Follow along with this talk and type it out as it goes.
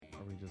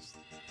host.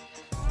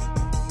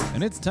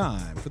 And it's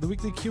time for the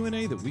weekly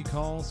Q&A that we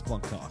call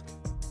Splunk Talk.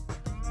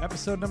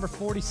 Episode number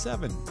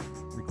 47,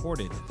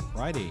 recorded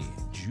Friday,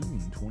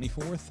 June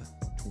 24th,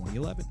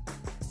 2011.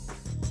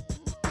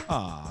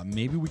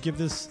 Maybe we give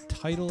this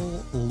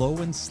title Low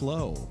and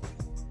Slow.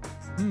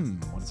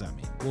 What does that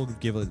mean? We'll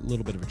give a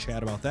little bit of a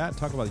chat about that,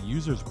 talk about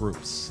users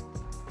groups.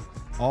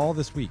 All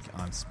this week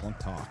on Splunk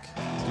Talk.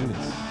 Let's do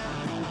this.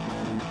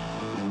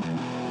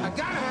 I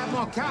gotta have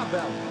more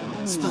cowbell.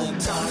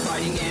 Splunk Talk,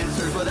 finding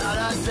answers without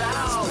a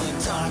doubt.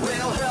 Splunk Talk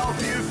will help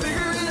you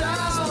figure it out.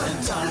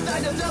 Splunk Talk, it's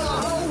time to tell the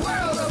whole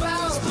world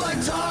about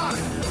Splunk Talk.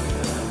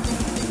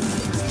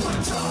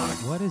 Splunk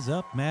Talk. What is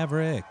up,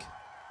 Maverick?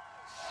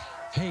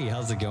 Hey,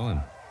 how's it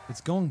going?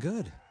 It's going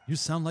good. You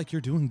sound like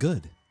you're doing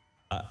good.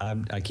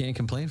 I can't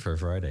complain for a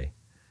Friday.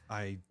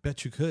 I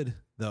bet you could,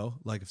 though.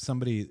 Like if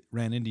somebody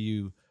ran into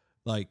you,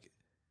 like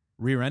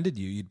rear-ended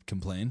you, you'd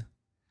complain.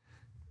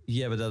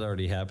 Yeah, but that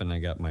already happened. I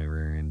got my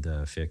rear end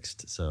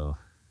fixed, so.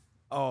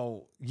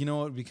 Oh, you know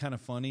what would be kind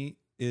of funny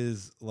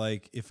is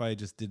like if I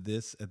just did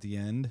this at the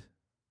end.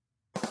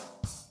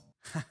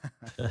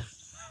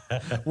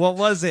 What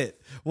was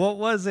it?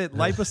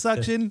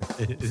 Liposuction?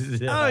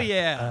 Yeah. Oh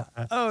yeah.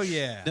 Oh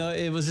yeah. No,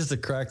 it was just a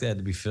crack that had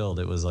to be filled.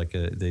 It was like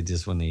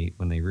when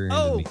they rear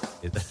ended me.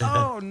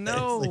 Oh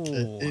no.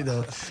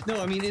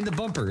 No, I mean in the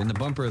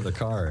bumper of the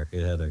car,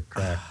 it had a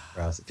crack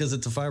across it because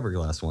it's a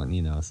fiberglass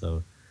one,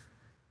 so.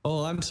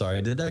 Oh, I'm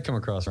sorry. Did that come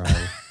across wrong?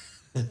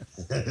 Oh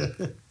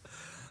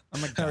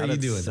my God, How are you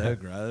doing? So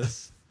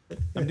gross.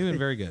 I'm doing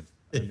very good.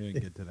 I'm doing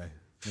good today.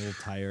 A little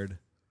tired.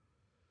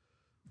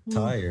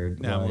 Tired?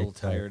 Yeah, I'm a little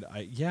tired.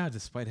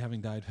 Despite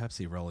having Diet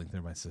Pepsi rolling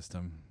through my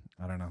system.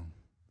 I don't know.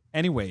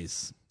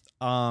 Anyways,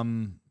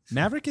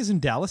 Maverick is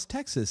in Dallas,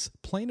 Texas.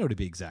 Plano to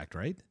be exact,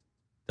 right?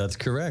 That's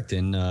correct.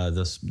 And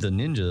the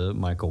ninja,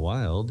 Michael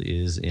Wild,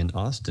 is in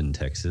Austin,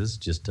 Texas,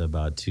 just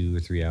about 2 or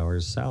 3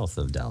 hours south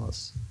of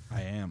Dallas.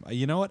 I am.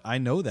 You know what? I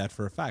know that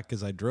for a fact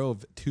because I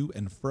drove to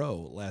and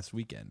fro last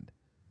weekend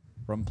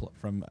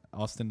from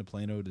Austin to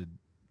Plano to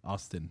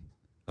Austin.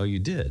 Oh, you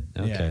did?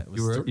 Okay. Yeah,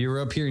 you were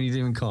up here and you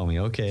didn't even call me.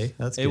 Okay,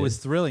 that's good. It was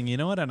thrilling. You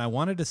know what? And I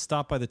wanted to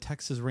stop by the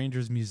Texas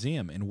Rangers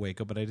Museum in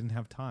Waco, but I didn't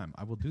have time.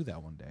 I will do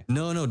that one day.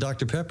 No,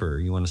 Dr. Pepper.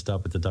 You want to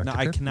stop at the Dr. No,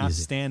 Pepper I cannot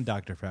museum. stand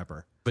Dr.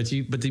 Pepper. But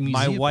the museum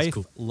My wife is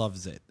cool.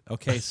 loves it.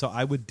 Okay, so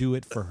I would do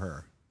it for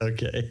her.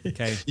 Okay.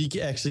 You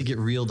can actually get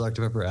real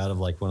Dr. Pepper out of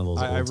like one of those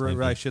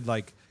I should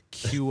like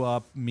queue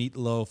up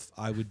Meatloaf.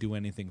 I would do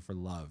anything for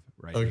love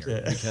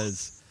here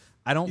because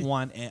I don't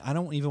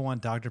even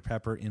want Dr.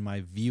 Pepper in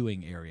my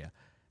viewing area.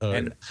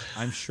 And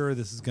I'm sure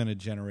this is going to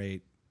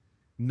generate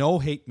no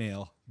hate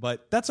mail,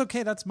 but that's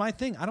okay. That's my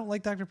thing. I don't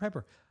like Dr.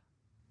 Pepper.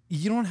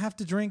 You don't have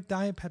to drink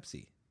Diet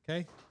Pepsi,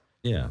 okay?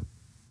 Yeah.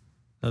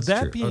 That's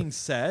that true. being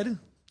said,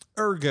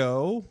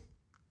 ergo.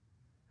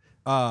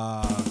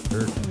 All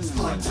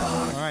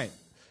right.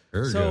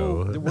 Ergo.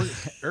 So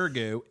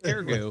ergo.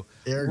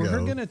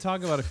 We're going to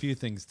talk about a few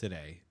things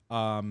today.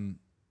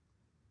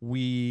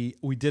 We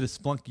did a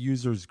Splunk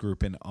users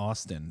group in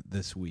Austin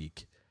this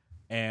week,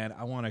 and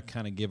I want to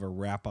kind of give a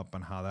wrap up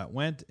on how that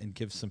went and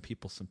give some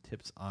people some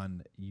tips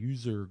on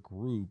user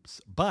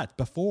groups. But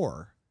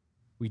before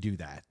we do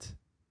that,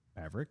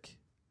 Maverick,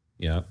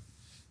 Yeah.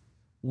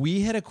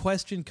 we had a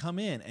question come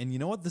in, and you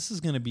know what? This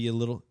is going to be a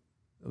little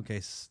okay.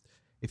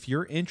 If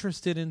you're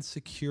interested in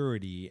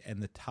security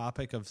and the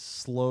topic of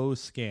slow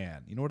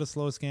scan, you know what a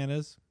slow scan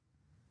is?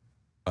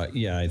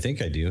 Yeah, I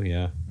think I do.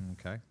 Yeah.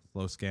 Okay.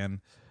 Slow scan.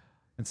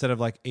 Instead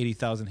of like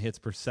 80,000 hits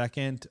per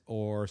second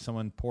or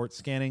someone port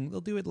scanning,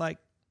 they'll do it like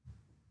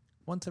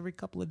once every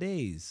couple of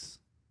days,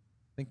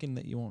 thinking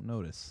that you won't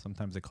notice.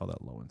 Sometimes they call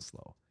that low and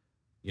slow.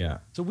 Yeah.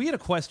 So we had a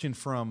question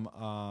from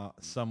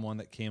someone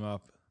that came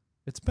up.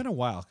 It's been a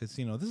while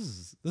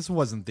because, this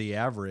wasn't the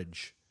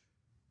average,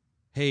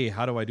 hey,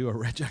 how do I do a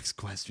regex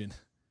question?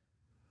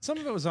 Some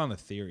of it was on the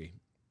theory.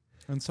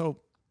 And so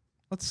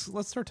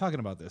let's start talking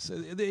about this.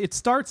 It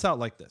starts out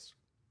like this.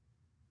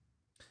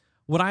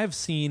 What I've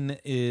seen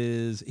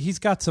is he's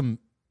got some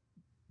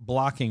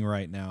blocking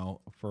right now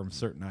from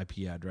certain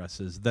IP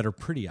addresses that are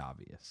pretty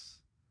obvious,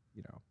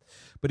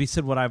 But he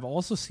said what I've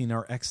also seen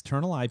are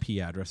external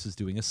IP addresses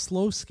doing a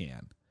slow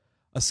scan,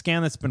 a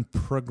scan that's been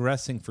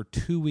progressing for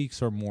 2 weeks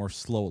or more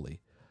slowly.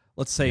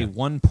 Let's say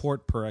one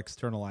port per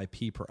external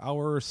IP per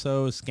hour or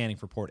so, scanning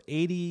for port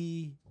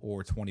 80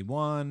 or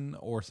 21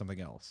 or something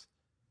else.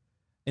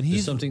 And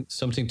he's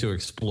something to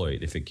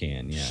exploit if it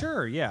can. Yeah.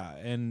 Sure. Yeah.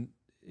 And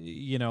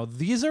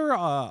these are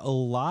a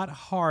lot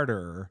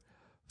harder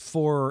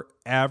for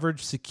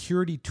average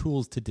security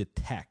tools to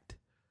detect.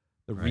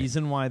 The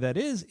reason why that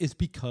is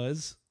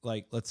because,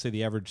 like, let's say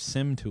the average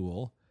SIM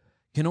tool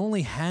can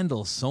only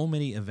handle so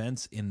many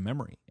events in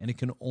memory, and it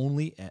can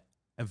only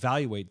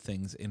evaluate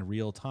things in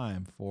real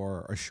time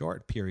for a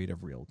short period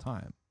of real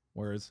time.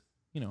 Whereas,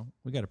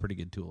 we got a pretty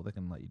good tool that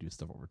can let you do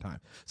stuff over time.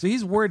 So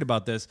he's worried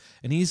about this,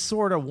 and he's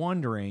sort of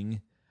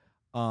wondering,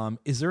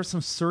 is there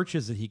some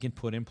searches that he can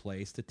put in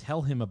place to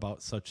tell him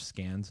about such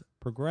scans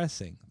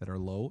progressing that are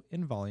low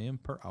in volume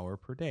per hour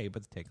per day,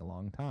 but take a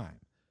long time?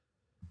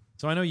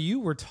 So I know you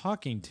were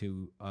talking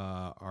to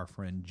our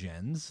friend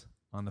Jens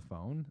on the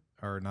phone,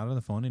 or not on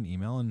the phone, in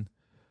email, and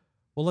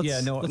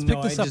let's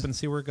pick this up and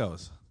see where it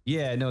goes.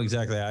 Yeah, no,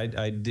 exactly.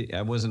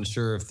 I wasn't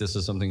sure if this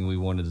is something we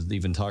wanted to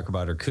even talk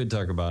about or could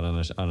talk about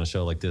on a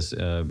show like this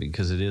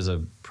because it is a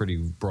pretty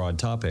broad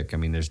topic. I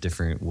mean, there's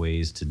different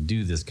ways to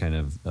do this kind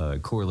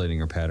of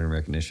correlating or pattern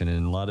recognition,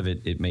 and a lot of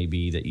it may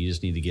be that you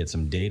just need to get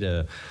some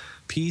data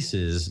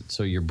pieces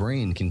so your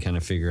brain can kind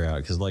of figure out,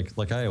 because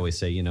like I always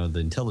say, you know,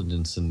 the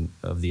intelligence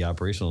of the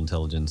operational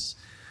intelligence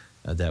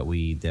that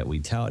we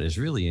tout is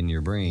really in your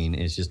brain.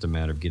 It's just a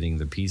matter of getting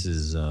the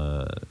pieces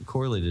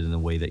correlated in a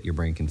way that your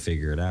brain can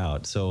figure it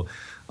out. So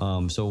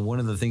one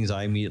of the things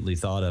I immediately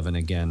thought of, and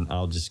again,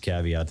 I'll just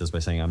caveat this by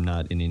saying I'm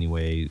not in any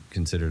way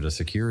considered a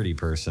security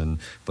person,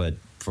 but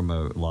from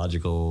a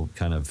logical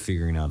kind of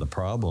figuring out the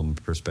problem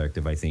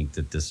perspective, I think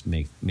that this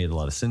made a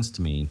lot of sense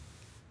to me.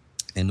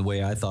 And the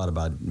way I thought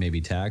about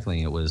maybe tackling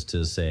it was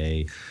to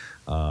say,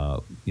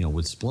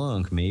 with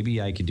Splunk, maybe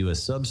I could do a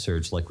sub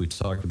search like we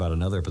talked about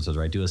in other episodes,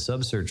 right? Do a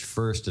sub search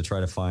first to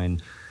try to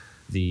find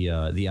the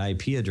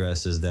IP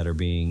addresses that are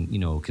being,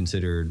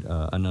 considered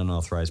an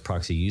unauthorized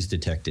proxy use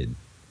detected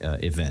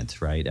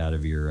event, right? Out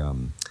of your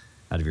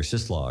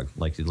syslog,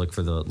 like look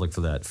for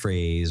that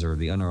phrase or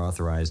the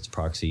unauthorized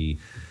proxy,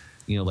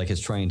 like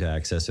it's trying to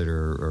access it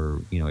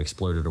or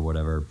exploit it or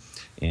whatever,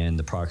 and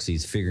the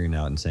proxy's figuring it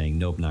out and saying,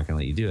 nope, not going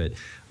to let you do it.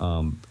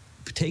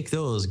 Take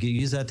those,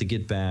 use that to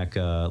get back,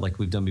 like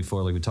we've done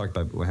before, like we talked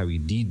about how we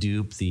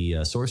dedupe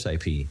the source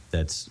IP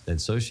that's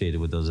associated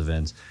with those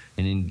events,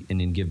 and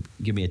then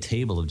give me a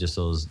table of just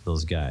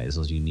those guys,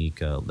 those unique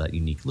that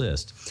unique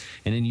list,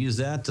 and then use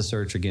that to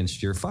search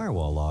against your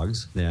firewall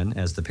logs then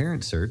as the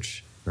parent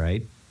search,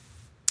 right?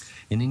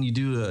 And then you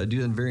do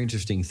a very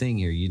interesting thing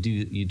here.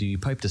 You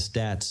pipe to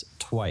stats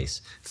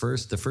twice.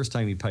 The first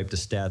time you pipe to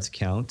stats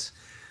count.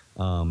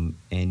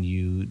 And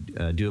you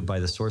do it by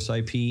the source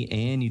IP,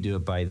 and you do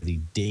it by the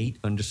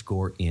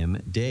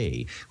date_m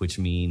day, which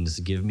means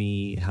give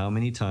me how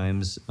many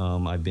times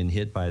I've been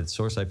hit by the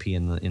source IP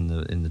in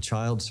the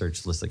child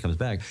search list that comes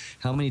back.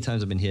 How many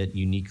times I've been hit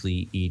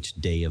uniquely each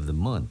day of the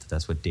month?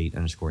 That's what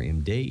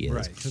date_m day is,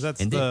 right? Because that's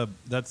the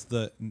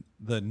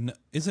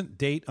isn't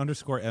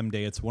date_m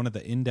day? It's one of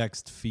the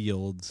indexed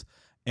fields,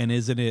 and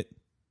isn't it?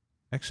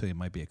 Actually, it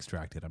might be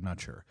extracted. I'm not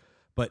sure.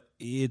 But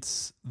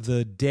it's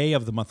the day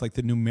of the month, like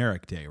the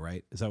numeric day,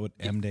 right? Is that what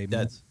M day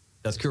means?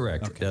 That's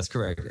correct. Okay. That's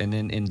correct.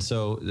 And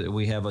so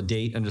we have a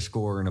date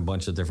underscore and a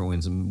bunch of different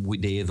ones.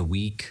 Day of the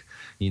week,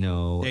 Day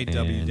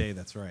W day.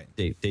 That's right.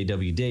 Day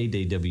W day.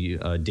 Day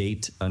W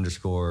date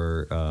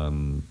underscore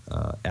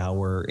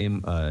hour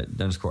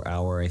underscore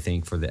hour. I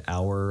think for the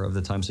hour of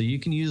the time. So you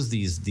can use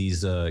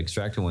these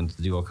extracted ones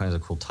to do all kinds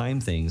of cool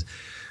time things.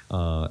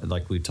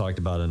 Like we've talked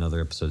about in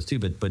other episodes too,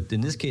 but in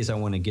this case, I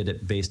want to get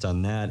it based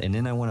on that, and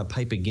then I want to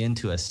pipe again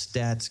to a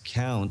stats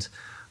count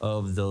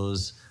of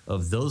those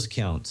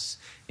counts.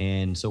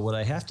 And so what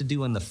I have to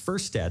do on the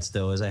first stats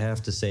though is I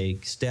have to say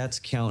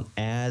stats count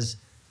as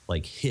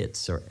like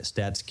hits, or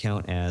stats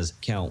count as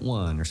count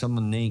one, or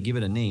give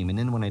it a name, and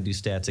then when I do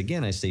stats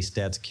again, I say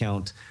stats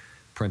count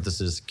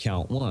parentheses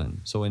count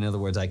one. So in other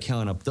words, I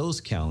count up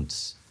those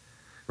counts,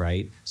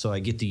 right? So I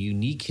get the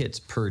unique hits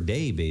per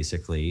day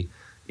basically.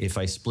 If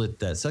I split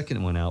that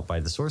second one out by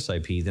the source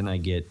IP, then I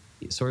get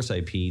source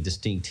IP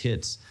distinct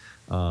hits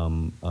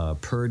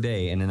per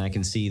day, and then I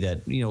can see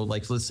that,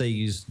 like let's say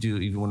you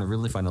want to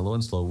really find a low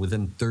and slow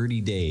within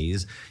 30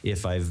 days.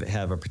 If I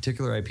have a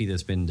particular IP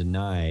that's been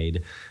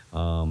denied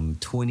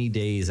 20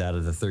 days out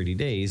of the 30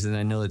 days, then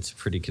I know it's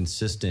pretty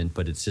consistent,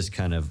 but it's just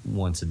kind of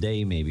once a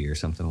day maybe or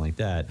something like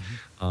that.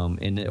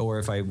 Or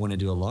if I want to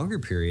do a longer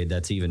period,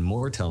 that's even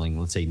more telling.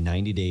 Let's say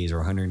 90 days or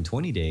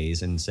 120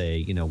 days, and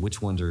say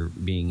which ones are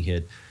being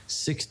hit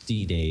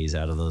 60 days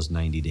out of those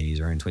 90 days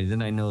or 120.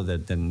 Then I know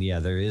that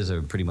there is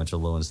pretty much a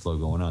low and slow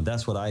going on.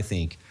 That's what I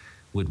think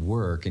would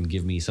work and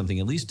give me something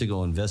at least to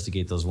go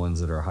investigate those ones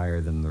that are higher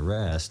than the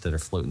rest that are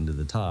floating to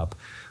the top.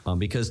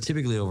 Because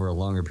typically over a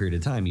longer period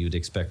of time, you would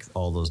expect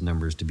all those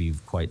numbers to be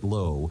quite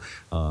low.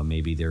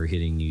 Maybe they're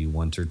hitting you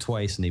once or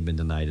twice and they've been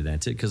denied, and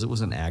that's it, because it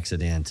was an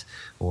accident,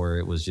 or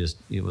it was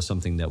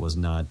something that was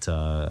not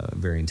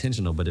very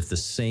intentional. But if the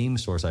same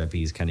source IP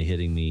is kind of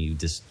hitting me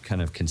just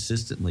kind of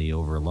consistently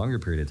over a longer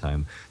period of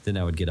time, then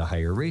I would get a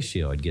higher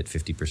ratio. I'd get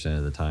 50%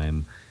 of the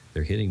time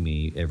they're hitting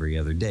me every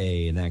other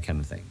day, and that kind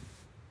of thing.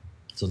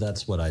 So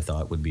that's what I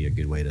thought would be a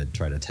good way to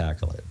try to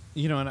tackle it.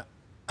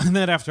 And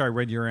then after I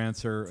read your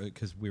answer,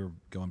 because we were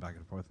going back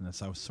and forth on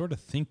this, I was sort of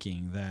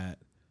thinking that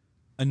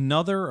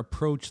another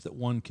approach that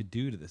one could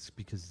do to this,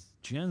 because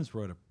Jens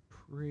wrote a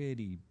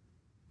pretty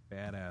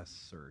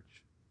badass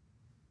search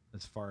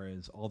as far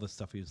as all the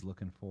stuff he was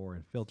looking for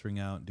and filtering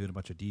out and doing a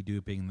bunch of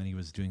deduping, and then he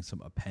was doing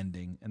some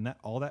appending, and that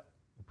all that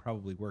will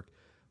probably work.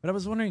 But I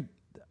was wondering,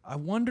 I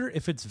wonder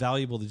if it's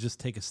valuable to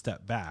just take a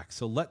step back.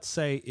 So let's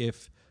say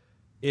if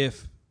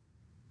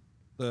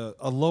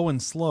a low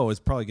and slow is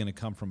probably going to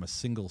come from a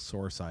single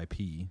source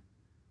IP,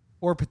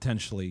 or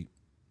potentially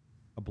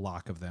a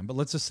block of them. But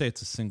let's just say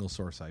it's a single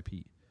source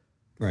IP.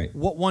 Right.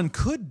 What one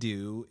could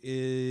do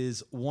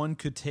is one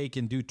could take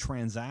and do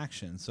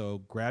transactions. So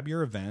grab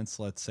your events,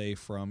 let's say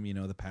from,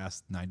 the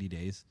past 90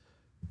 days,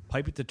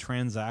 pipe it to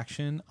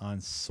transaction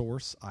on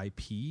source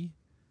IP.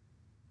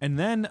 And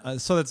then,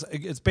 so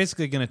it's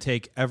basically going to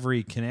take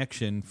every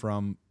connection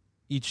from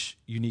each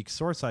unique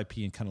source IP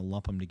and kind of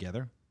lump them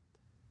together.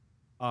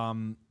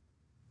 Now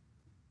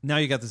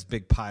you got this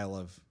big pile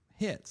of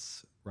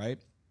hits, right?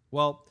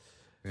 Well,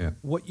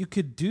 what you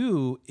could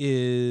do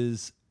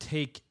is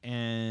take,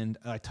 and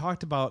I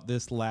talked about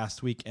this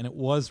last week, and it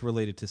was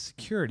related to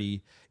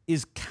security,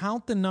 is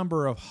count the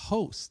number of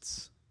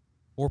hosts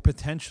or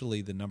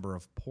potentially the number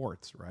of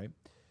ports, right?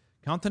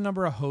 Count the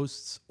number of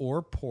hosts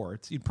or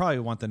ports. You'd probably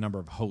want the number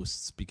of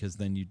hosts because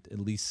then you'd at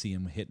least see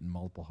them hitting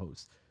multiple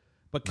hosts.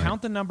 But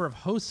count the number of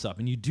hosts up,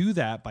 and you do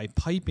that by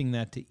piping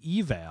that to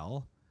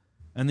eval,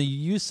 and then you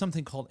use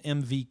something called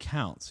MV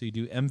count. So you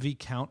do MV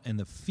count in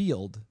the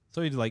field.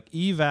 So you do like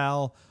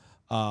eval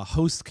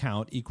host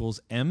count equals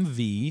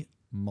MV,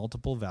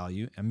 multiple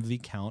value,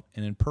 MV count,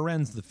 and in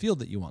parens the field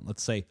that you want.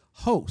 Let's say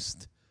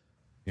host.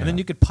 And then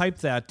you could pipe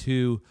that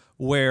to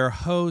where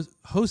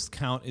host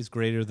count is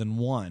greater than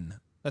 1.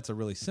 That's a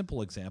really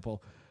simple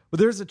example. But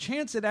there's a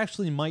chance it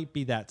actually might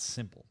be that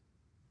simple.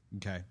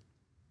 Okay.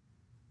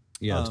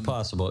 Yeah, it's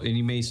possible. And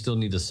you may still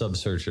need to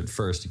sub-search it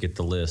first to get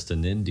the list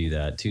and then do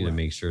that, too, to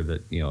make sure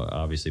that,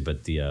 obviously.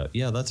 But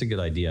that's a good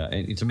idea.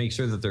 And to make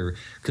sure that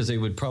because they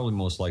would probably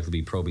most likely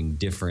be probing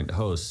different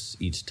hosts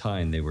each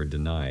time they were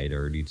denied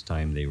or each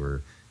time they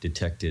were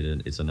detected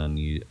and it's an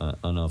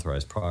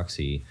unauthorized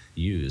proxy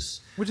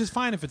use. Which is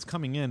fine if it's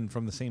coming in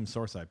from the same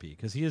source IP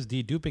because he is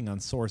deduping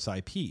on source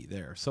IP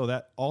there. So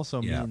that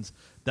also means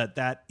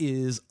that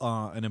is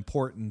an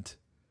important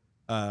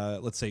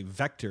let's say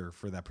vector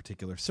for that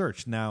particular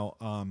search. Now,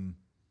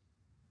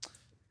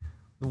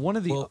 one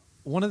of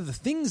the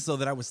things though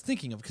that I was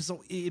thinking of, because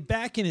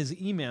back in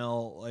his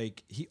email,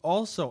 like he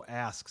also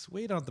asks,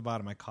 way down at the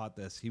bottom, I caught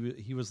this.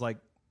 He was like,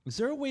 "Is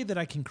there a way that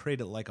I can create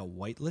it like a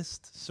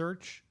whitelist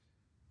search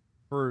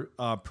for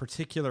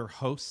particular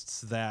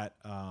hosts that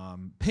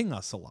ping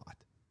us a lot?"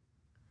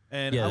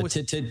 And I was,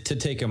 to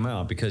take them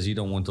out because you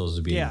don't want those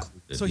to be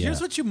included. So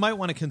here's what you might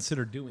want to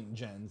consider doing,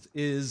 Jens,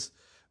 is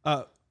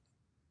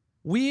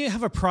we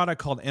have a product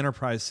called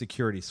Enterprise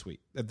Security Suite.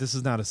 This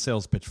is not a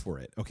sales pitch for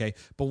it, okay?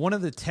 But one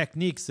of the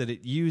techniques that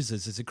it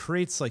uses is it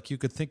creates, like, you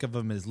could think of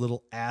them as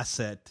little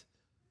asset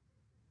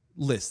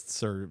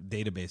lists or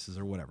databases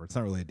or whatever. It's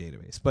not really a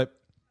database, but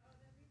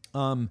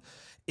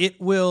it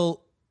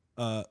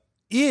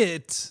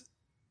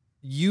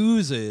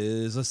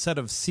uses a set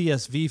of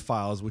CSV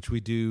files, which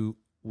we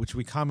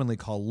commonly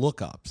call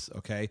lookups,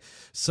 okay?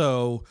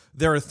 So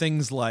there are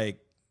things like,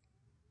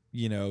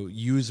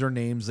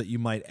 usernames that you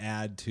might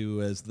add to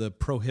as the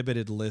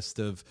prohibited list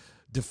of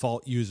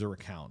default user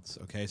accounts.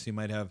 Okay. So you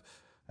might have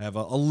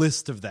a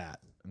list of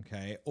that.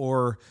 Okay.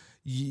 Or,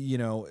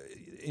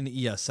 in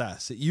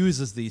ESS, it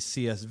uses these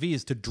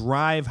CSVs to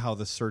drive how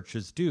the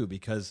searches do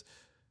because,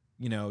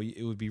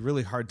 it would be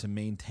really hard to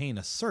maintain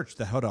a search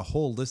that had a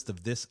whole list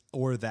of this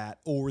or that,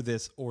 or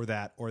this or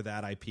that, or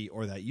that IP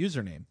or that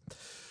username.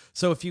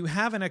 So if you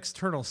have an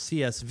external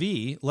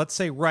CSV, let's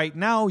say right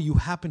now you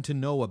happen to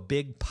know a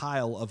big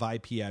pile of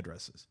IP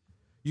addresses.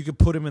 You could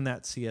put them in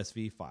that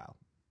CSV file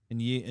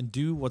and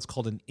do what's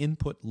called an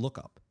input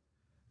lookup.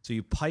 So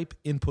you pipe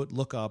input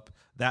lookup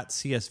that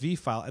CSV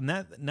file, and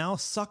that now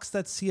sucks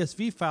that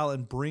CSV file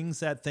and brings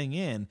that thing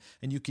in,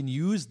 and you can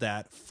use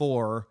that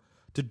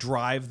to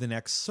drive the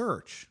next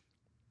search.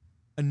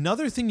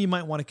 Another thing you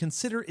might want to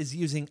consider is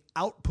using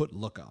output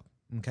lookup.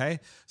 Okay,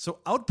 so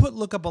output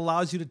lookup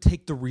allows you to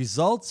take the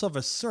results of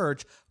a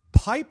search,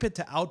 pipe it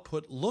to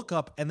output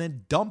lookup, and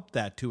then dump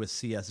that to a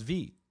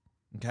CSV.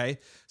 Okay,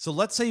 so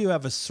let's say you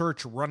have a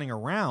search running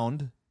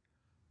around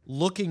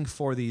looking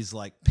for these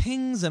like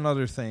pings and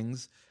other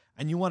things,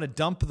 and you want to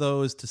dump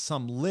those to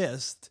some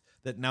list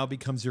that now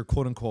becomes your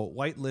quote unquote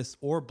whitelist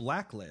or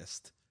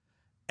blacklist.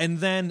 And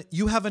then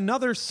you have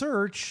another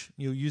search,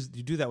 you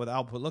do that with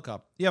output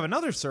lookup. You have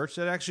another search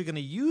that's actually going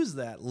to use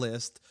that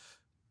list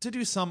to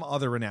do some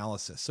other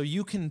analysis. So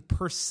you can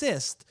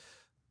persist,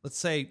 let's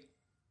say,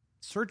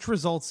 search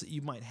results that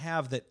you might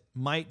have that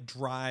might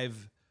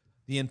drive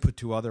the input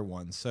to other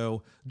ones.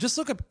 So just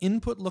look up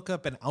input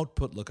lookup and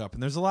output lookup.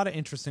 And there's a lot of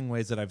interesting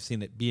ways that I've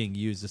seen it being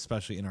used,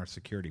 especially in our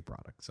security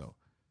product. So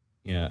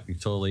yeah,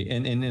 totally.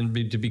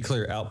 And to be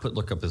clear, output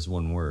lookup is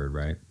one word,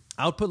 right?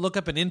 Output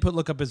lookup and input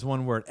lookup is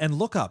one word. And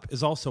lookup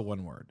is also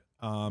one word.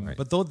 Right.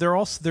 But though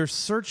there's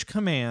search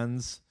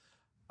commands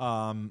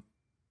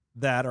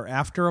that are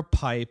after a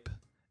pipe.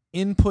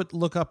 Input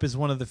lookup is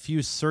one of the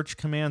few search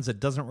commands that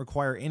doesn't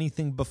require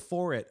anything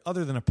before it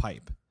other than a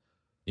pipe.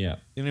 Yeah.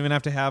 You don't even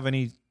have to have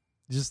any,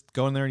 just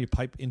go in there and you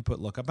pipe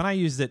input lookup. And I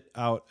used it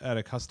out at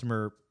a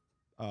customer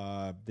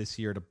this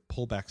year to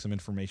pull back some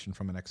information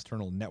from an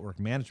external network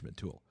management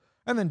tool.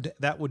 And then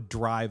that would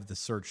drive the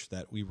search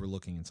that we were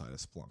looking inside of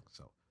Splunk.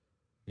 So,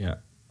 yeah.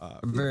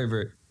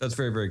 That's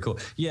very, very cool.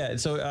 Yeah.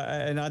 So,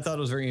 and I thought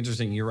it was very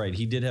interesting. You're right.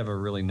 He did have a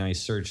really nice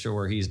search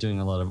where he's doing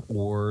a lot of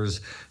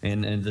ors.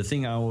 And the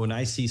thing, when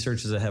I see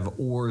searches that have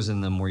ors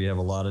in them, where you have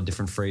a lot of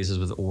different phrases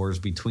with ors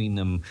between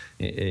them,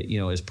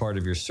 as part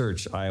of your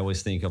search, I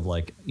always think of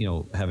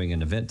having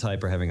an event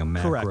type or having a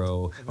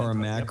macro or a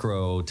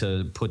macro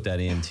to put that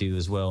into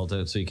as well,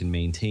 so you can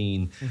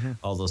maintain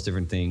all those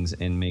different things,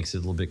 and makes it a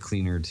little bit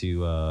cleaner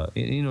to,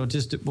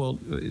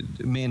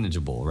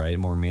 manageable, right?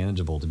 More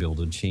manageable to be able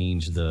to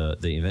change the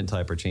event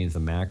type or change the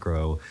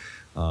macro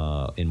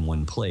in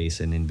one place,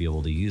 and then be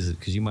able to use it.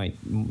 Because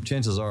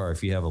chances are,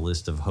 if you have a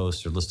list of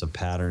hosts or list of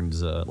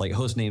patterns, like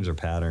host names or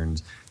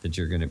patterns, that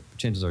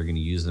chances are going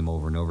to use them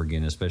over and over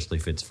again, especially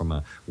if it's from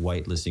a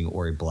whitelisting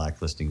or a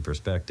blacklisting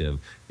perspective.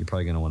 You're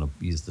probably going to want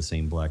to use the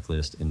same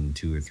blacklist in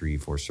 2 or 3,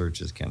 4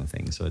 searches kind of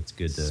thing. So it's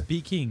good to...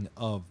 Speaking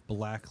of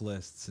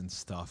blacklists and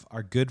stuff,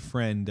 our good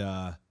friend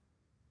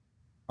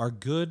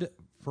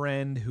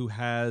who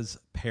has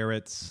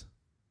parakeets,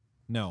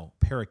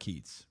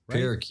 right?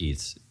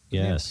 Parakeets,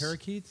 yes.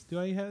 Parakeets? Do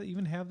I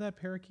even have that?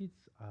 Parakeets?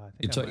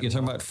 You're talking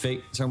about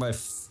fake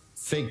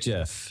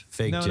Jeff.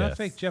 No, not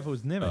fake Jeff. It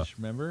was Nimish,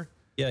 remember?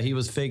 Yeah, he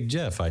was fake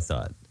Jeff, I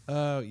thought.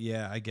 Oh,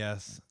 yeah, I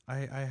guess. I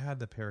had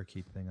the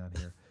parakeet thing on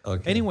here.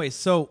 Okay. Anyway,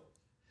 so,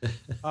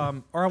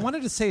 or I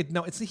wanted to say,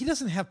 no, he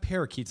doesn't have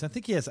parakeets. I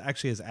think he has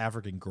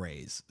African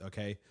grays,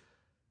 okay?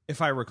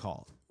 If I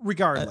recall.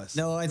 Regardless.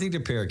 No, I think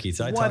they're parakeets.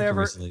 I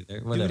Whatever. talked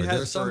recently. Whatever.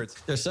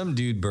 There's some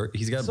dude bird.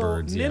 He's got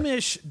birds.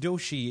 Nimish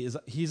Doshi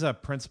he's a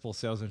principal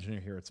sales engineer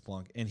here at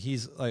Splunk, and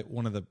he's like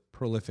one of the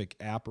prolific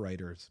app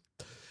writers.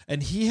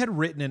 And he had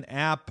written an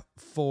app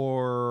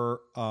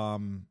for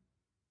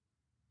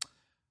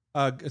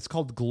it's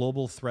called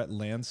Global Threat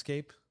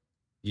Landscape.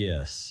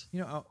 Yes.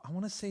 I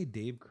want to say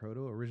Dave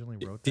Croto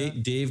originally wrote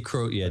that. Dave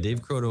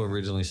Croto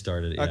originally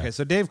started it. Yeah. Okay,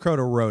 so Dave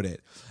Croto wrote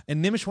it.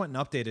 And Nimish went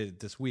and updated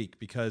it this week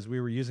because we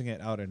were using it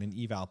out at an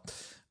eval.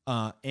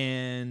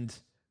 And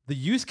the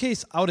use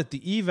case out at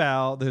the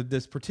eval,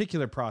 this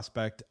particular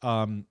prospect,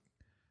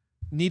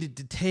 needed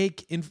to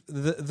take in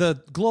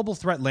the global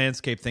threat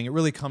landscape thing. It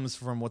really comes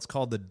from what's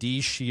called the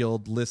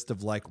DShield list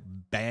of like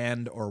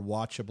banned or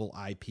watchable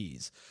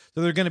IPs.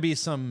 So there are going to be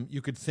some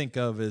you could think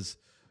of as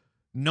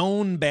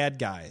known bad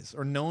guys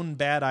or known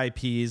bad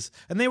IPs,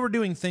 and they were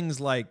doing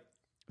things like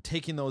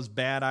taking those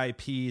bad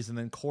IPs and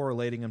then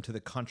correlating them to the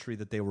country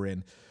that they were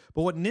in.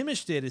 But what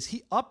Nimish did is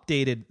he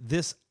updated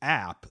this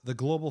app, the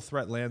Global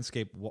Threat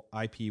Landscape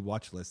IP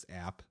Watch List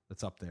app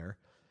that's up there,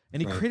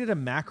 and he created a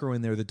macro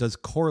in there that does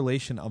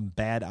correlation of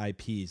bad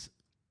IPs.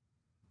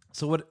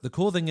 So what the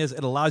cool thing is,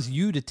 it allows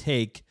you to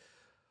take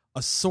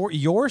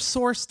your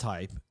source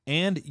type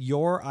and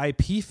your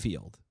IP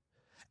field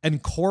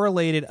and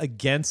correlate it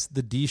against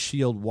the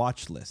DShield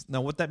watch list.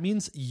 Now, what that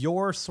means,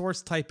 your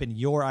source type and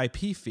your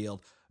IP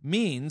field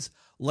means,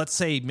 let's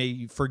say,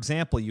 maybe, for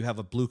example, you have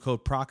a Blue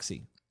Coat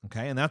proxy,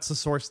 okay, and that's the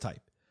source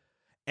type,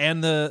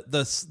 and the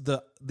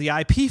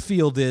IP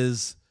field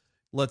is,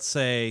 let's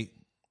say,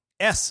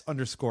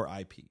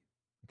 S_IP,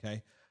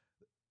 okay.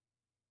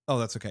 Oh,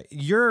 that's okay.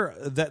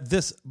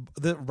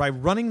 By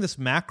running this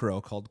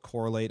macro called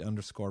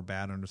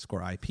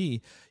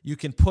correlate_bad_IP, you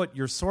can put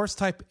your source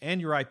type and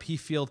your IP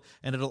field,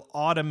 and it'll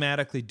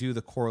automatically do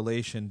the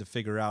correlation to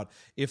figure out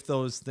if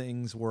those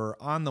things were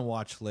on the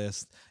watch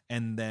list,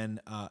 and then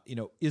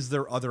is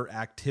there other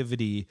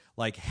activity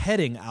like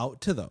heading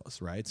out to those,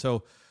 right?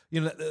 So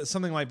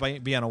something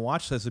might be on a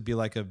watch list would be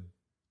like a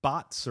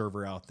bot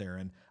server out there,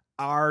 and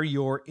are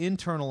your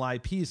internal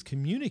IPs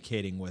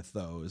communicating with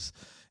those?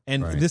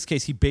 And in this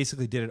case, he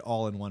basically did it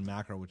all in one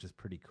macro, which is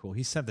pretty cool.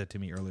 He sent that to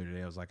me earlier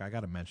today. I was like, I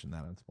got to mention that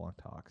on Splunk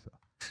Talk. So.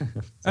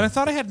 And I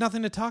thought I had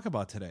nothing to talk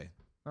about today.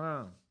 I don't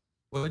know.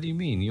 What do you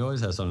mean? You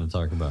always have something to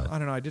talk about. I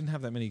don't know. I didn't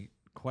have that many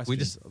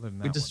questions. But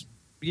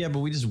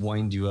we just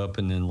wind you up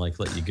and then let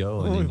you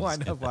go. And we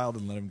wind up wild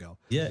and let him go.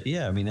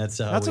 Yeah. I mean, that's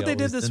what they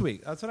did this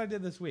week. That's what I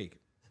did this week.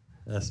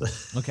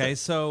 Okay,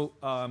 so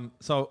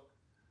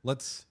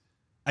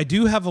I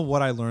do have a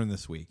what I learned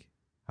this week.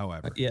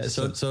 However,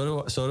 so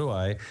do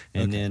I,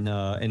 and then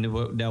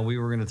now we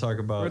were going to talk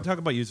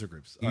about user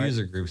groups,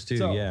 groups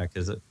too,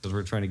 because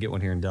we're trying to get one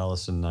here in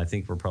Dallas, and I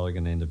think we're probably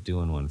going to end up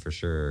doing one for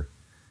sure.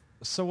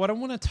 So what I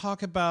want to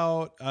talk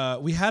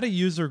about, we had a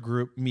user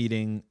group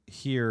meeting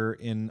here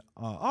in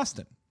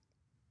Austin.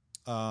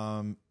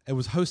 It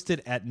was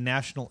hosted at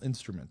National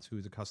Instruments, who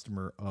is a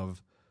customer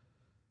of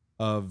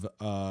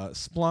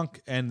Splunk,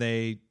 and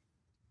they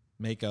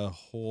make a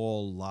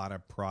whole lot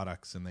of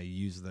products, and they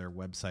use their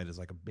website as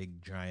like a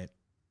big giant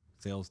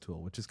sales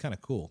tool, which is kind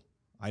of cool.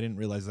 I didn't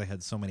realize they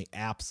had so many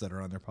apps that are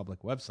on their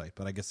public website,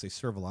 but I guess they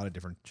serve a lot of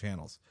different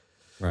channels.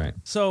 Right.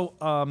 So,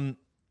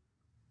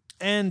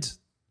 and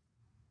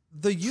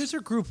the user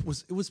group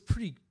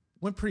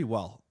went pretty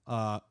well.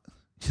 The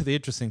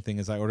interesting thing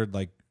is I ordered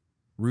like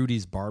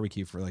Rudy's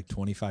barbecue for like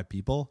 25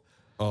 people.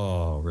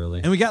 Oh, really?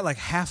 And we got like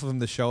half of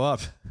them to show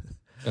up.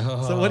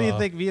 So what do you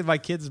think me and my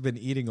kids have been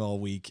eating all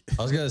week?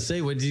 I was gonna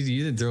say, what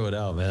you didn't throw it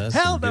out, man. That's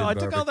Hell some no, good I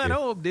took all that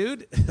barbecue. home,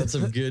 dude.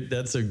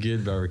 That's some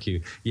good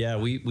barbecue. Yeah,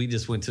 we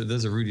just went to,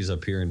 there's a Rudy's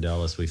up here in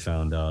Dallas. We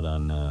found out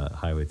on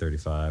Highway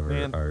 35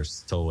 Man. or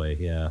tollway.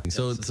 Yeah.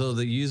 So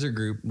the user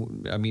group,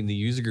 the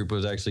user group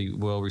was actually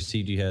well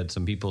received. You had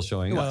some people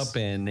showing It was. up,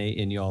 and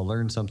you all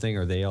learned something,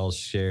 or they all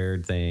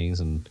shared things.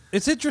 And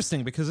It's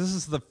interesting because this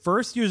is the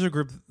first user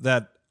group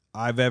that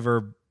I've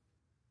ever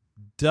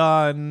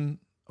done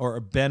or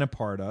been a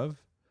part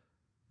of.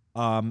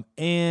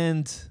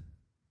 And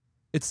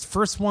it's the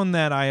first one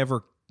that I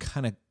ever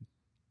kind of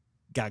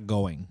got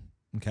going.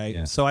 Okay.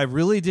 Yeah. So I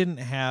really didn't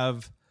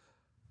have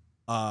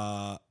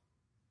a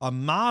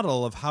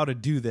model of how to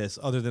do this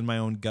other than my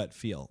own gut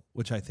feel,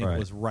 which I think Right.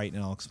 was right.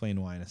 And I'll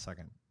explain why in a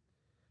second.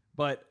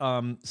 But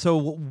so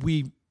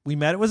we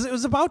met. It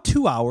was about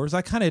 2 hours.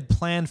 I kind of had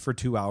planned for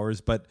 2 hours,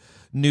 but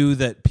knew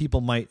that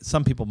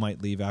some people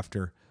might leave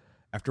after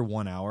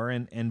 1 hour.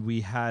 And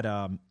we had,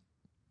 I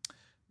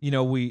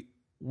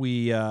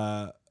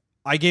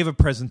gave a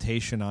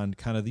presentation on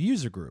kind of the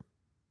user group,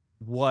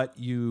 why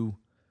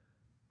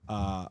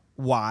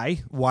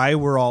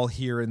we're all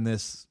here in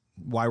this,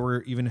 why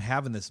we're even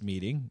having this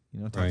meeting.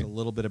 Talked Right. a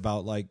little bit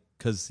about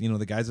because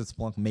the guys at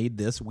Splunk made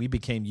this, we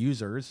became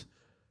users,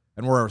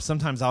 and we're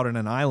sometimes out in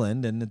an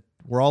island, and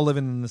we're all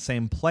living in the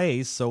same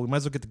place, so we might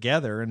as well get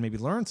together and maybe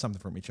learn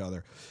something from each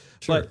other.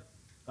 Sure.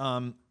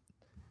 But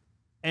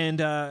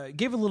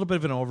gave a little bit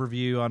of an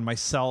overview on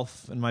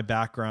myself and my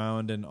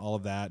background and all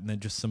of that, and then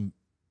just some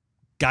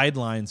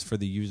guidelines for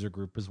the user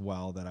group as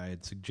well that I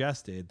had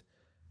suggested.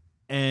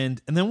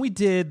 And then we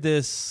did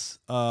this,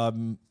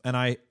 and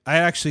I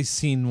actually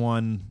seen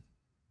one.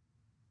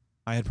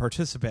 I had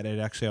participated.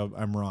 Actually,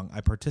 I'm wrong.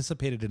 I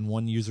participated in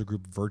one user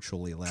group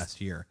virtually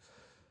last year.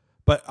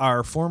 But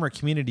our former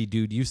community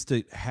dude used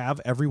to have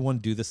everyone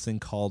do this thing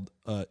called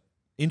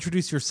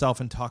introduce yourself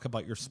and talk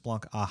about your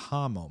Splunk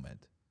aha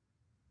moment.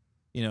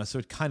 So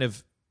it kind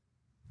of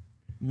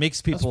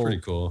makes people. That's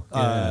pretty cool.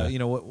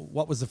 Yeah.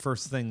 What was the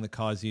first thing that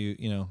caused you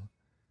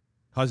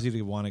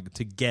to want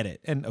to get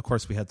it? And of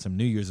course, we had some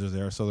new users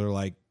there, so they're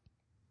like,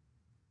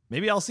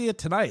 maybe I'll see it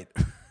tonight.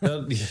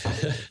 Well,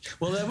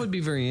 that would be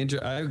very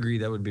interesting. I agree.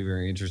 That would be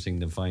very interesting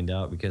to find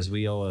out, because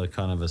we all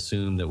kind of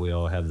assume that we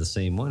all have the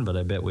same one, but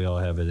I bet we all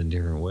have it in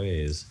different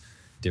ways,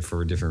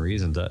 for different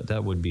reasons.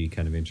 That would be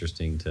kind of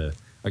interesting,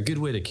 a good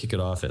way to kick it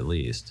off at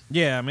least.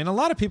 Yeah, a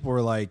lot of people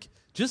were like,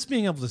 just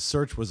being able to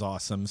search was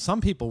awesome.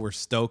 Some people were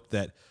stoked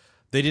that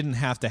they didn't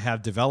have to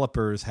have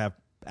developers have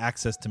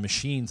access to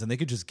machines, and they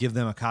could just give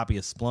them a copy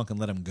of Splunk and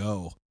let them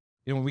go.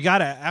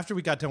 After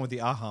we got done with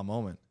the aha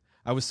moment,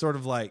 I was sort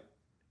of like,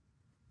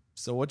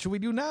 so what should we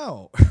do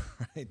now?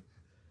 Right.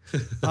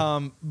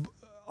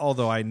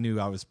 Although I knew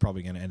I was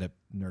probably going to end up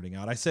nerding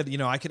out. I said,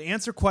 I could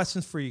answer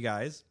questions for you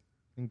guys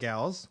and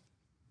gals.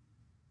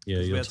 Yeah,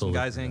 We you'll had some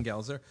totally guys and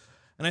gals there.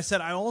 And I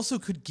said, I also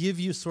could give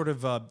you sort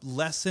of a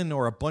lesson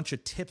or a bunch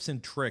of tips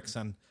and tricks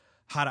on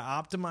how to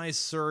optimize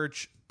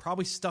search,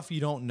 probably stuff you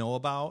don't know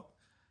about.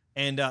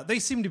 And they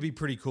seem to be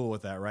pretty cool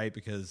with that, right?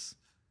 Because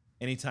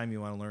anytime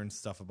you want to learn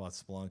stuff about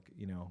Splunk,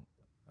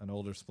 an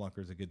older Splunker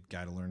is a good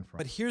guy to learn from.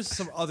 But here's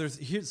some others.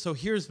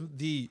 Here's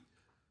the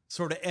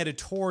sort of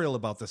editorial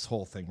about this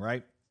whole thing,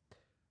 right?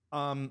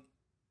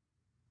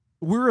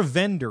 We're a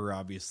vendor,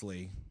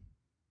 obviously.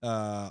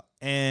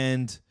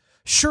 And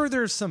sure,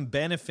 there's some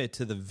benefit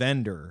to the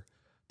vendor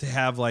to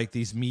have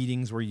these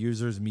meetings where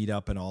users meet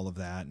up and all of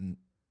that. And,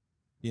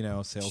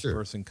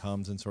 salesperson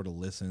comes and sort of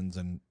listens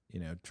and,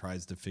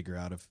 tries to figure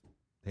out if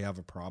they have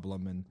a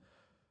problem, and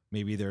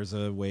maybe there's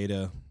a way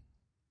to,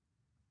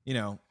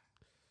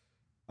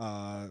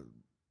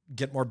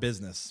 get more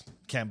business.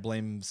 Can't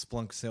blame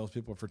Splunk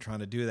salespeople for trying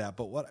to do that.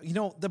 But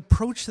the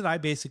approach that I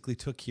basically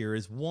took here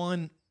is,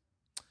 one,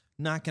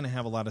 not going to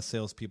have a lot of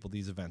salespeople at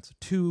these events.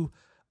 Two,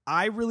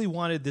 I really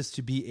wanted this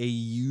to be a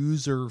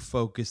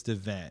user-focused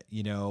event,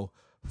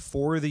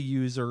 for the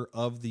user,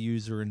 of the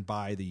user, and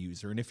by the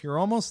user. And if you're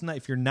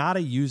not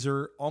a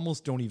user,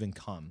 almost don't even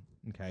come.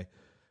 Okay.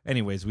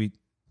 Anyways, we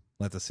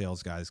let the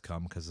sales guys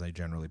come because they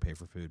generally pay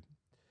for food.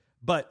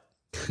 But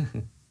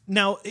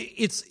now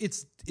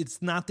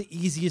it's not the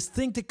easiest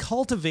thing to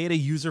cultivate a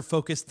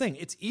user-focused thing.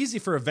 It's easy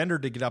for a vendor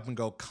to get up and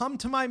go, come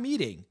to my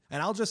meeting,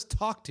 and I'll just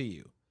talk to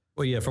you.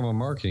 Well, yeah, from a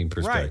marketing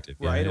perspective.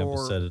 Right. Yeah,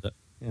 Or set it up.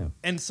 Yeah.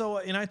 And so,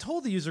 I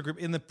told the user group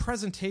in the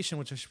presentation,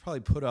 which I should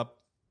probably put up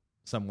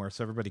somewhere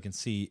so everybody can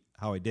see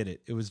how I did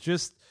it. It was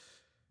just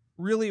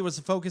really, it was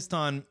focused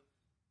on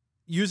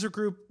user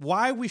group,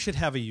 why we should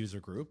have a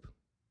user group,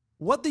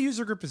 what the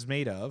user group is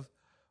made of,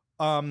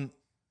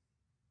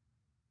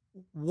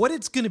 what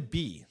it's going to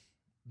be.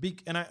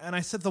 And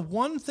I said the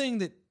one thing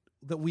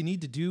that we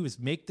need to do is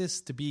make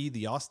this to be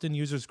the Austin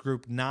Users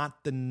Group,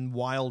 not the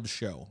Wild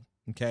Show,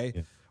 okay?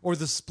 Yeah. Or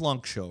the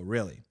Splunk Show,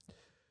 really.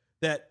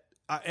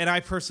 And I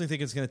personally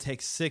think it's going to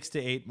take 6 to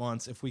 8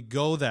 months, if we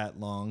go that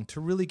long,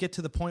 to really get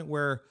to the point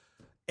where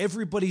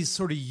everybody's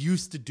sort of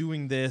used to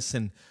doing this,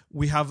 and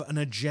we have an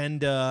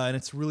agenda, and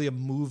it's really a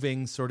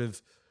moving sort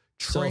of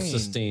trained.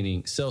 Self-sustaining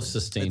It's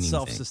thing.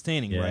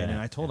 self-sustaining, right? And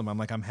I told him, I'm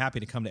like, I'm happy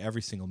to come to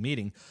every single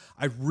meeting.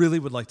 I really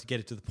would like to get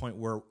it to the point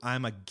where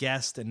I'm a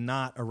guest and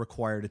not a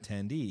required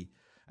attendee.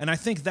 And I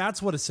think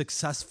that's what a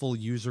successful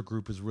user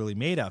group is really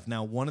made of.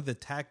 Now, one of the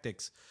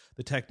techniques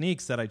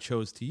that I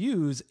chose to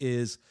use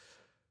is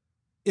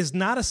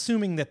not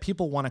assuming that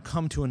people want to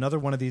come to another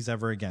one of these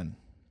ever again.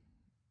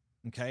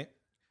 Okay?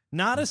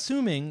 Not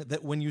assuming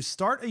that when you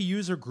start a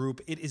user group,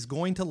 it is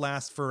going to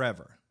last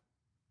forever.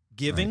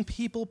 Giving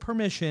people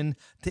permission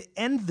to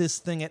end this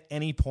thing at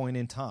any point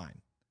in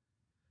time.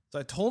 So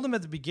I told him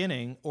at the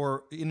beginning,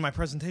 or in my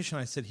presentation,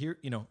 I said, here,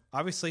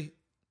 obviously,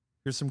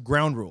 here's some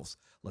ground rules.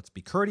 Let's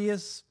be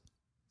courteous.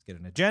 Let's get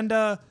an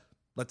agenda.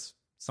 Let's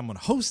someone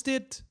host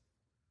it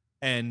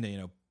and,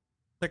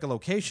 pick a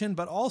location.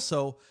 But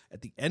also,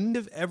 at the end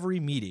of every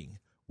meeting,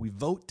 we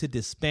vote to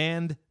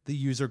disband the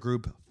user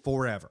group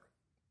forever.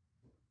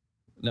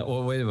 No,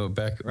 well, wait a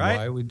minute. Right?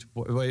 Why would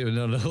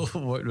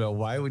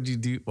Why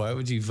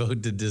would you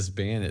vote to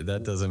disband it?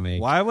 That doesn't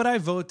make. Why would I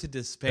vote to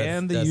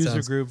disband the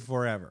user group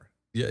forever?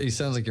 Yeah, it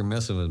sounds like you're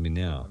messing with me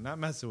now. I'm not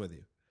messing with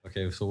you.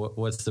 Okay, so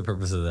what's the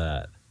purpose of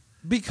that?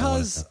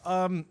 Because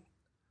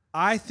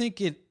I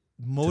think it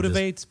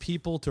motivates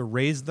people to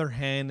raise their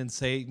hand and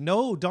say,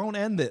 no, don't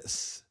end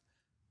this.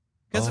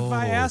 Because if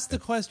I ask the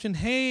question,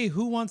 hey,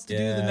 who wants to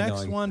do the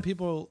next one?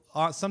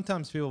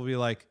 Sometimes people will be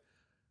like,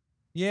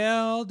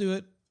 yeah, I'll do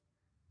it.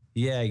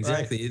 Yeah,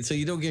 exactly. Right. So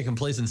you don't get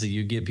complacency.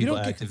 You get people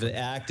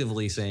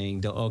actively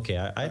saying,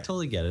 okay, I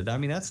totally get it. I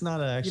mean, that's not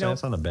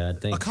that's not a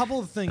bad thing. A couple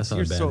of things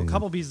here. So a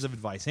couple pieces of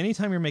advice.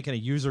 Anytime you're making a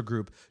user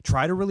group,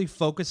 try to really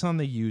focus on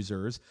the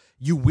users.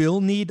 You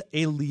will need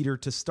a leader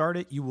to start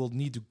it. You will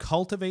need to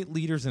cultivate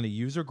leaders in a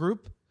user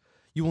group.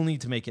 You will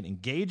need to make it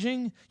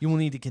engaging. You will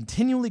need to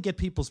continually get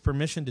people's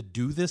permission to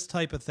do this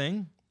type of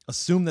thing.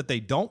 Assume that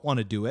they don't want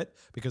to do it,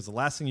 because the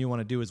last thing you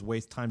want to do is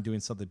waste time doing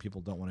something people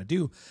don't want to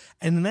do.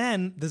 And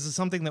then this is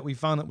something that we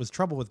found that was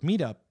trouble with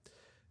Meetup,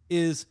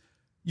 is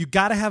you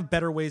got to have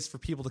better ways for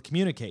people to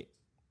communicate.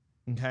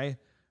 Okay?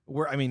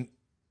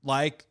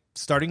 Like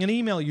starting an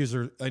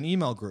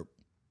email group.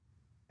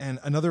 And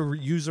another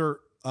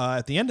user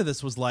at the end of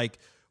this was like,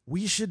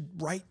 we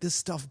should write this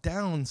stuff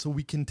down so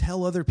we can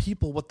tell other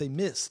people what they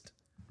missed.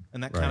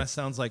 And that kind of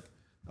sounds like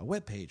a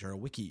web page or a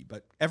wiki,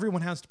 but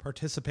everyone has to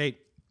participate.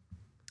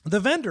 The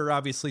vendor,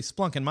 obviously,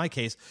 Splunk in my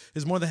case,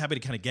 is more than happy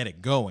to kind of get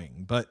it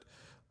going, but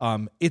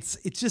it's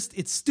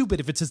stupid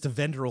if it's just a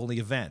vendor-only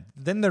event.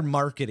 Then they're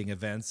marketing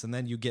events, and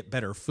then you get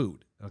better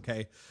food,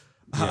 okay?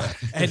 Yeah.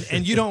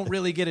 And you don't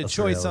really get a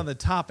choice on the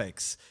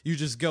topics. You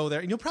just go there,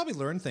 and you'll probably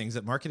learn things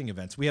at marketing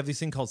events. We have these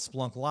things called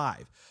Splunk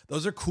Live.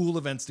 Those are cool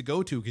events to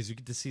go to because you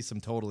get to see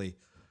some totally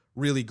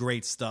really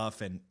great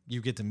stuff, and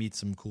you get to meet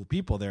some cool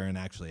people there and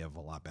actually have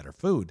a lot better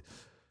food.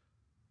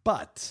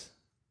 But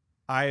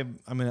I'm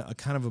a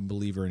kind of a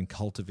believer in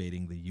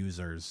cultivating the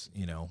users,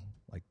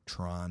 like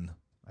Tron.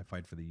 I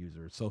fight for the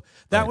users. So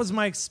that was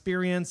my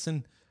experience.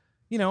 And,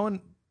 and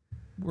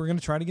we're going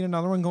to try to get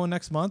another one going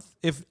next month.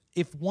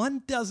 If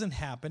one doesn't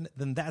happen,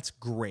 then that's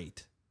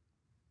great.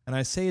 And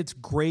I say it's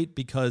great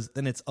because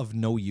then it's of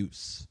no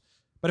use.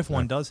 But if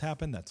one does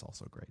happen, that's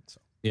also great.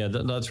 So. Yeah,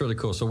 that's really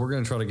cool. So we're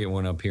going to try to get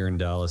one up here in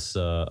Dallas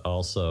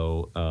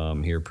also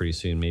here pretty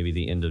soon, maybe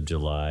the end of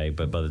July.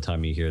 But by the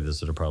time you hear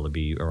this, it'll probably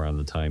be around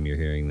the time you're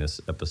hearing this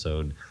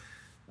episode.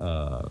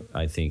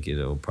 I think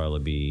it'll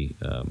probably be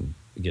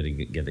get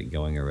it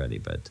going already.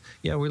 But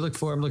yeah, I'm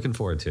looking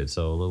forward to it.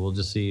 So we'll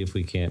just see if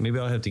we can. Maybe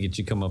I'll have to get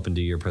you come up and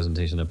do your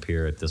presentation up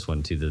here at this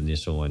one too, the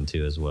initial one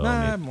too as well.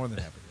 I'm more than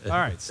happy. All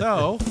right,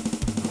 so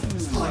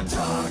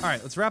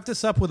let's wrap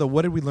this up with a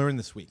what did we learn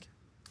this week?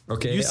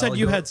 Okay, you said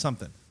you had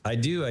something. I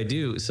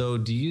do. So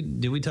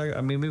did we talk?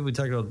 I mean, maybe we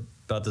talked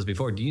about this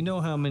before. Do you know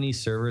how many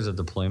servers a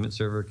deployment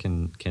server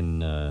can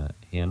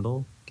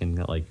handle?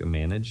 Can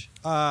manage?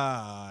 Can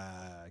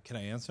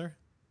I answer?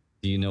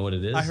 Do you know what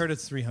it is? I heard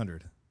it's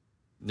 300.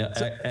 No,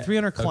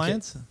 300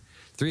 clients. Okay.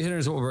 300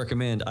 is what we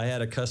recommend. I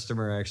had a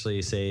customer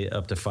actually say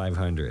up to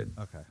 500.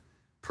 Okay.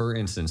 Per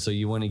instance. So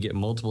you want to get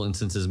multiple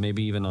instances,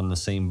 maybe even on the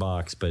same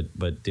box,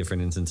 but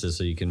different instances,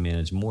 so you can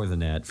manage more than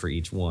that for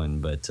each one.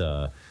 But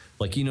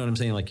you know what I'm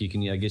saying? Like you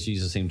can, I guess,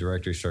 use the same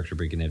directory structure,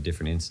 but you can have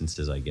different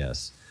instances, I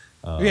guess.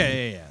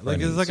 Yeah.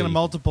 It's like a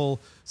multiple.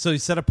 So you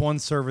set up one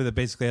server that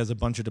basically has a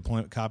bunch of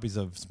copies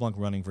of Splunk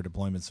running for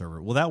deployment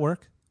server. Will that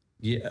work?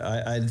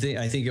 Yeah, I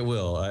think it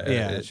will.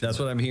 That's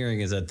what I'm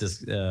hearing is that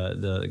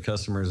the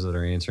customers that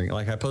are answering.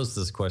 Like I posed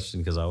this question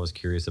because I was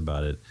curious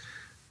about it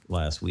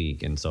last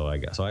week, and so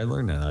I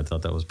learned that. I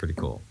thought that was pretty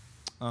cool.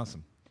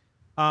 Awesome.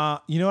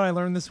 You know what I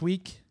learned this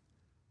week?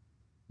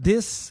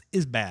 This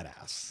is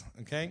badass.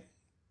 Okay.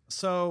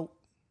 So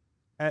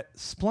at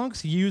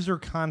Splunk's user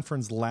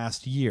conference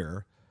last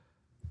year,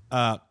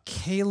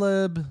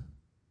 Caleb,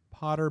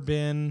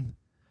 Potterbin,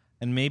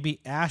 and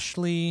maybe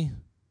Ashley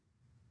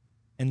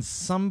and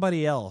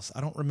somebody else.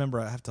 I don't remember.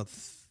 I have to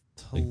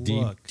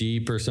look.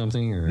 Deep or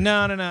something? Or?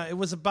 No. It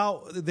was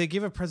they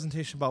gave a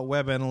presentation about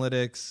web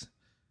analytics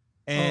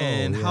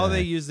and how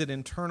they used it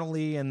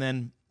internally. And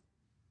then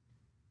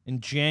in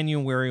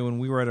January when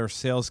we were at our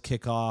sales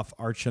kickoff,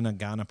 Archana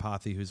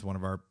Ganapathy, who's one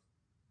of our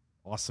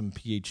awesome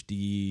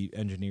PhD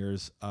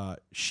engineers,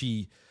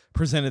 she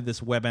presented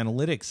this web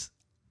analytics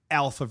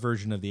alpha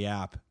version of the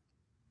app.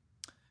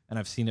 And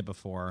I've seen it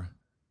before.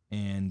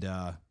 And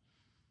I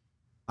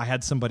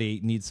had somebody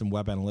need some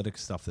web analytics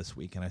stuff this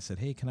week. And I said,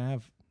 hey,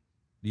 do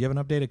you have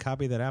an updated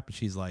copy of that app? And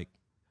she's like,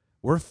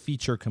 we're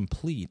feature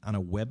complete on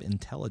a web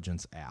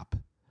intelligence app.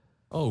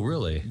 Oh,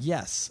 really?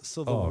 Yes.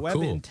 So the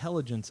web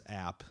intelligence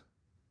app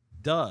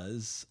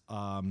does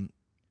a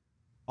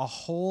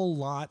whole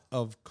lot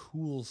of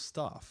cool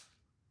stuff.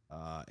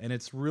 And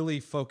it's really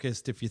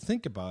focused, if you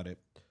think about it,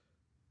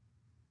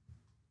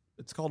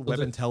 it's called web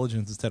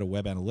intelligence instead of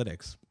web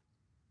analytics.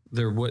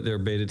 They're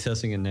beta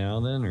testing it now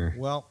then, or?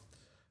 Well,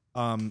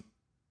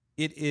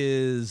 it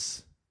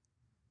is,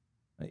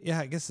 yeah,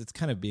 I guess it's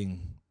kind of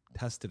being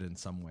tested in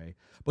some way.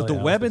 But the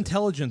web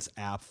intelligence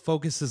app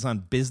focuses on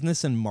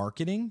business and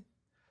marketing.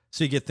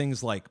 So you get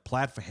things like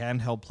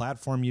handheld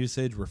platform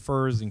usage,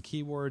 refers and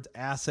keywords,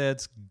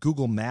 assets,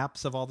 Google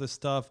Maps of all this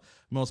stuff,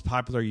 most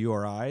popular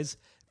URIs.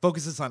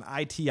 Focuses on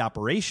IT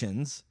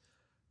operations,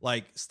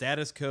 like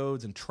status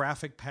codes and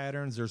traffic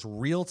patterns. There's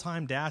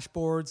real-time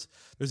dashboards.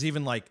 There's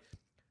even like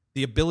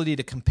the ability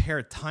to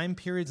compare time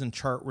periods and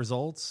chart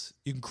results.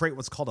 You can create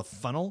what's called a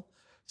funnel,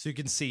 so you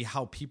can see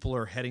how people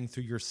are heading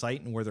through your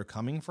site and where they're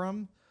coming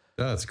from.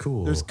 That's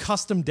cool. There's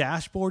custom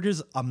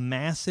dashboards, a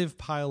massive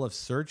pile of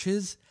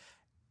searches,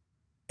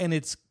 and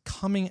it's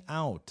coming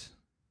out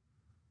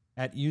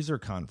at user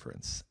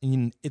conference.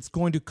 And it's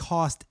going to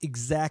cost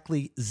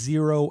exactly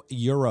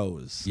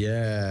 €0.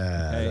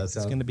 Yeah. Okay? It's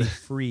going to be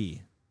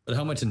free. But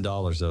how much in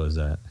dollars, though, is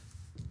that?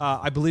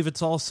 I believe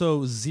it's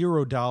also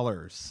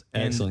 $0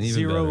 and Excellent, even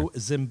zero better.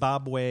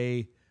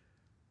 Zimbabwe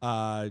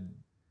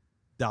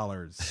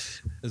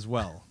dollars as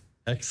well.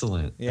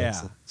 Excellent. Yeah.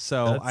 Excellent.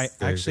 So That's I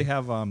very actually good.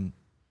 have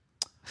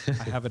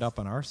I have it up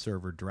on our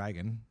server,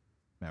 Dragon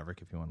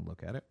Maverick, if you want to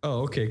look at it.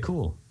 Oh, okay,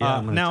 cool. Yeah,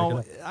 I'm gonna now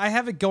check it out. I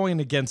have it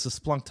going against the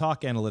Splunk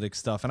Talk analytics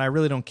stuff, and I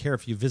really don't care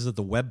if you visit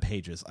the web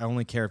pages. I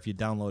only care if you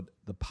download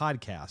the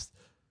podcast.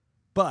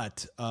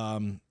 But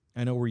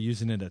I know we're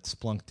using it at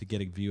Splunk to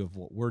get a view of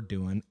what we're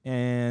doing,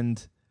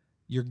 and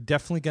you're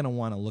definitely going to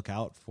want to look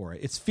out for it.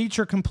 It's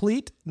feature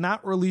complete,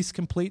 not release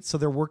complete, so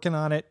they're working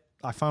on it.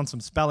 I found some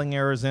spelling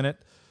errors in it,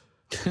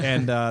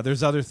 and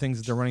there's other things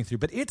that they're running through,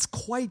 but it's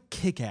quite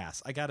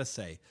kick-ass, I got to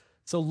say.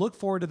 So look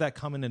forward to that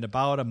coming in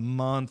about a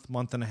month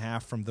and a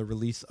half from the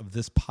release of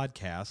this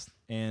podcast.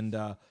 And,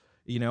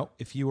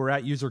 if you were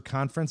at user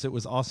conference, it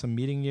was awesome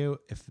meeting you.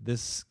 If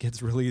this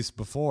gets released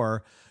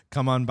before,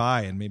 come on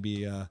by and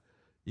maybe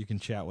you can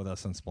chat with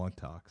us on Splunk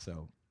Talk.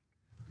 So,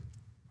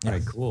 All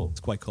right, cool. It's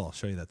quite cool. I'll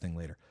show you that thing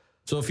later.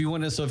 So if you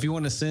want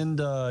to send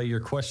your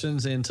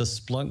questions into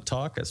Splunk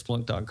Talk at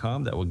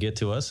splunk.com, that will get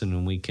to us,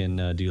 and we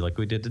can do like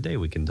we did today.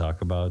 We can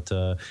talk about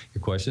your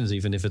questions,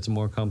 even if it's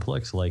more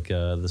complex like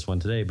this one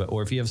today.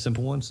 Or if you have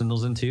simple ones, send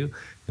those in too,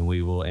 and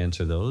we will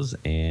answer those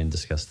and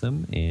discuss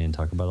them and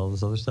talk about all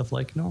this other stuff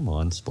like normal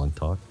on Splunk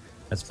Talk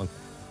at Splunk.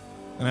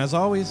 And as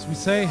always, we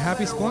say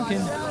happy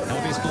Splunking.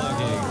 Happy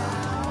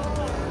Splunking.